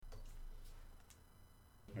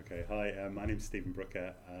Okay, hi, my name's Stephen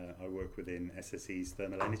Brooker. I work within SSE's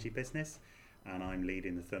thermal energy business, and I'm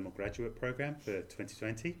leading the thermal graduate programme for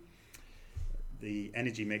 2020. The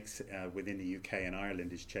energy mix within the UK and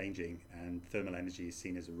Ireland is changing, and thermal energy is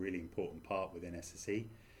seen as a really important part within SSE.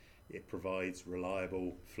 It provides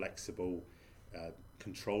reliable, flexible,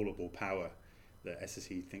 controllable power that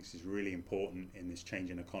SSE thinks is really important in this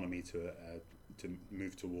changing economy to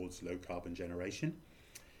move towards low carbon generation.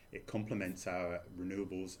 It complements our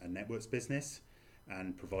renewables and networks business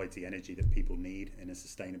and provides the energy that people need in a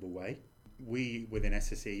sustainable way. We within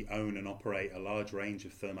SSE own and operate a large range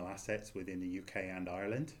of thermal assets within the UK and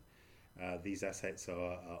Ireland. These assets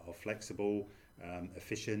are flexible,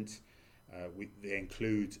 efficient. They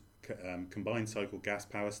include combined cycle gas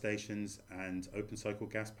power stations and open cycle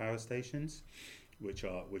gas power stations, which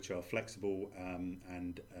are flexible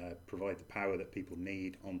and provide the power that people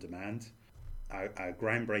need on demand. Our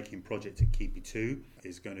groundbreaking project at Keadby 2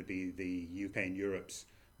 is going to be the UK and Europe's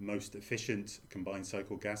most efficient combined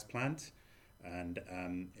cycle gas plant, and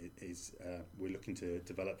we're looking to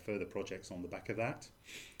develop further projects on the back of that.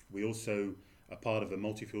 We also are part of a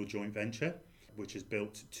multi-fuel joint venture which has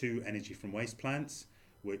built 2 energy from waste plants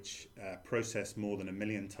which process more than 1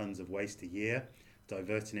 million tonnes of waste a year,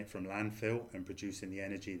 diverting it from landfill and producing the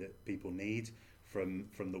energy that people need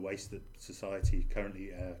from the waste that society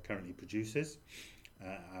currently produces.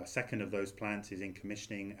 Our second of those plants is in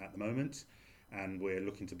commissioning at the moment, and we're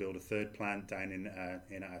looking to build a third plant down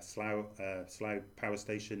in our Slough power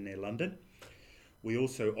station near London. We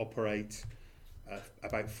also operate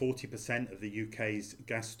about 40% of the UK's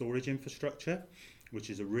gas storage infrastructure, which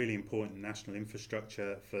is a really important national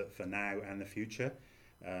infrastructure for now and the future,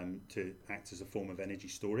 to act as a form of energy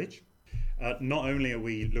storage. Not only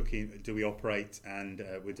do we operate and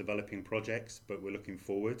we're developing projects, but we're looking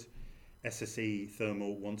forward. SSE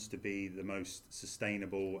Thermal wants to be the most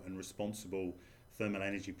sustainable and responsible thermal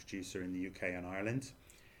energy producer in the UK and Ireland,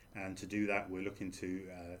 and to do that we're looking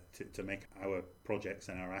to make our projects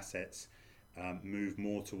and our assets move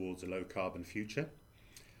more towards a low carbon future.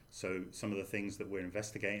 So some of the things that we're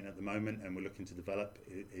investigating at the moment and we're looking to develop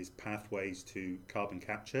is pathways to carbon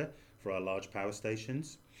capture for our large power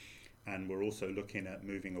stations. And we're also looking at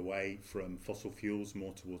moving away from fossil fuels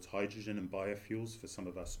more towards hydrogen and biofuels for some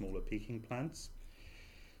of our smaller peaking plants.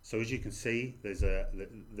 So as you can see, there's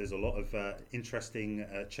a lot of interesting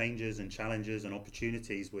changes and challenges and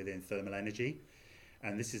opportunities within thermal energy.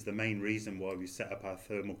 And this is the main reason why we set up our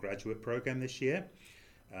thermal graduate program this year,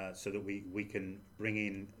 so that we can bring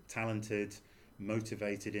in talented,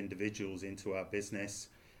 motivated individuals into our business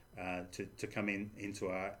to come into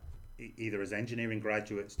our either as engineering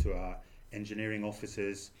graduates to our engineering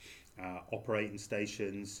officers, our operating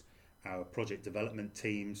stations, our project development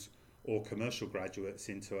teams, or commercial graduates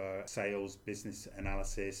into our sales, business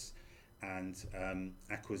analysis, and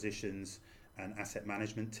acquisitions and asset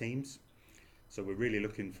management teams. So we're really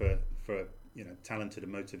looking for talented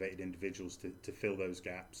and motivated individuals to fill those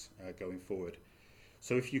gaps going forward.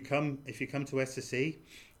 So if you come to SSE,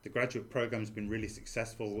 the graduate program's been really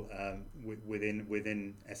successful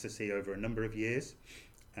within SSE over a number of years,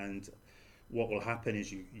 and what will happen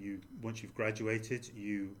is you once you've graduated,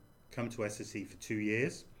 you come to SSE for 2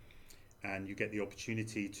 years, and you get the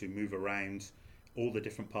opportunity to move around all the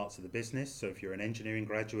different parts of the business. So if you're an engineering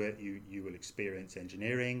graduate, you will experience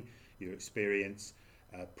engineering, you experience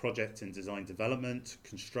project and design development,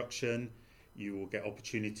 construction. You will get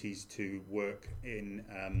opportunities to work in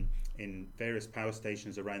various power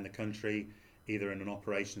stations around the country, either in an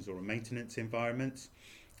operations or a maintenance environment.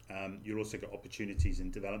 You'll also get opportunities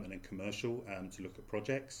in development and commercial to look at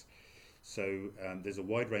projects. So there's a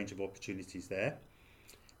wide range of opportunities there.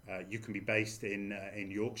 You can be based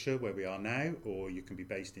in Yorkshire, where we are now, or you can be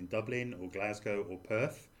based in Dublin or Glasgow or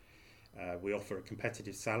Perth. We offer a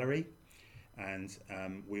competitive salary, and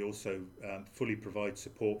we also fully provide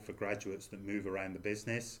support for graduates that move around the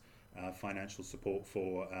business, financial support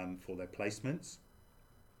for their placements.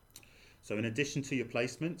 So in addition to your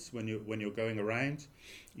placements, when you're going around,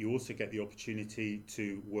 you also get the opportunity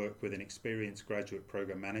to work with an experienced graduate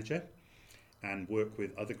program manager and work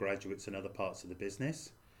with other graduates in other parts of the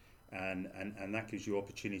business, and that gives you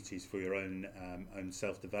opportunities for your own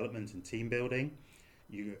self-development and team building.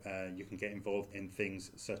 You can get involved in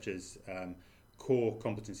things such as core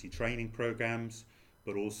competency training programs,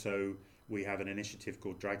 but also we have an initiative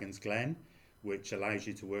called Dragon's Glen, which allows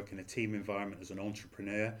you to work in a team environment as an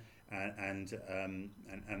entrepreneur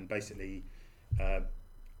and basically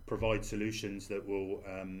provide solutions that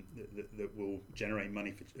will generate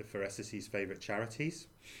money for SSE's favourite charities.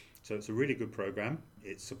 So it's a really good program.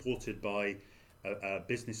 It's supported by a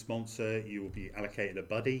business sponsor, you will be allocated a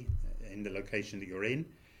buddy in the location that you're in.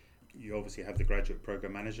 You obviously have the graduate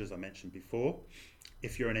program manager, as I mentioned before.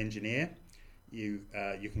 If you're an engineer, you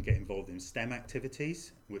can get involved in STEM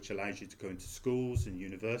activities, which allows you to go into schools and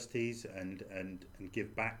universities and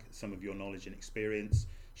give back some of your knowledge and experience,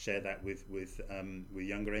 share that with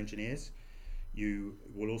younger engineers. You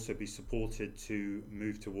will also be supported to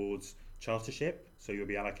move towards chartership, so you'll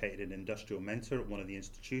be allocated an industrial mentor at one of the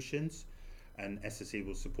institutions, and SSE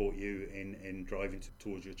will support you in driving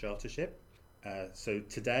towards your chartership. So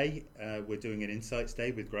today we're doing an Insights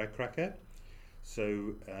Day with GradCracker.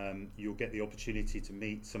 So you'll get the opportunity to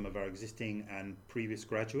meet some of our existing and previous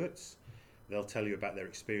graduates. They'll tell you about their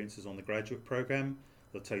experiences on the graduate program.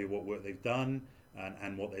 They'll tell you what work they've done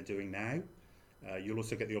and what they're doing now. You'll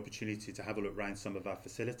also get the opportunity to have a look around some of our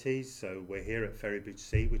facilities. So we're here at Ferrybridge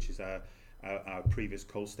C, which is our previous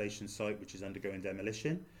coal station site, which is undergoing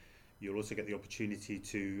demolition. You'll also get the opportunity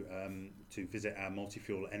to visit our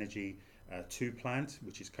multi-fuel energy 2 plant,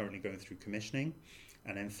 which is currently going through commissioning.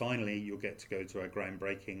 And then finally, you'll get to go to our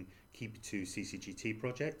groundbreaking Keep 2 CCGT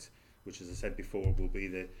project, which, as I said before, will be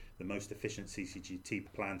the most efficient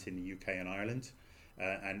CCGT plant in the UK and Ireland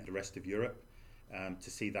and the rest of Europe, to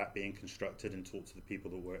see that being constructed and talk to the people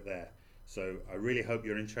that work there. So I really hope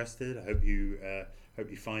you're interested. I hope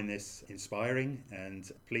you find this inspiring,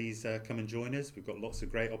 and please come and join us. We've got lots of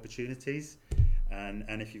great opportunities.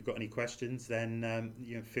 And if you've got any questions, then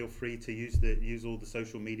feel free to use all the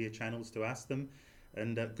social media channels to ask them.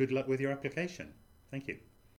 And good luck with your application. Thank you.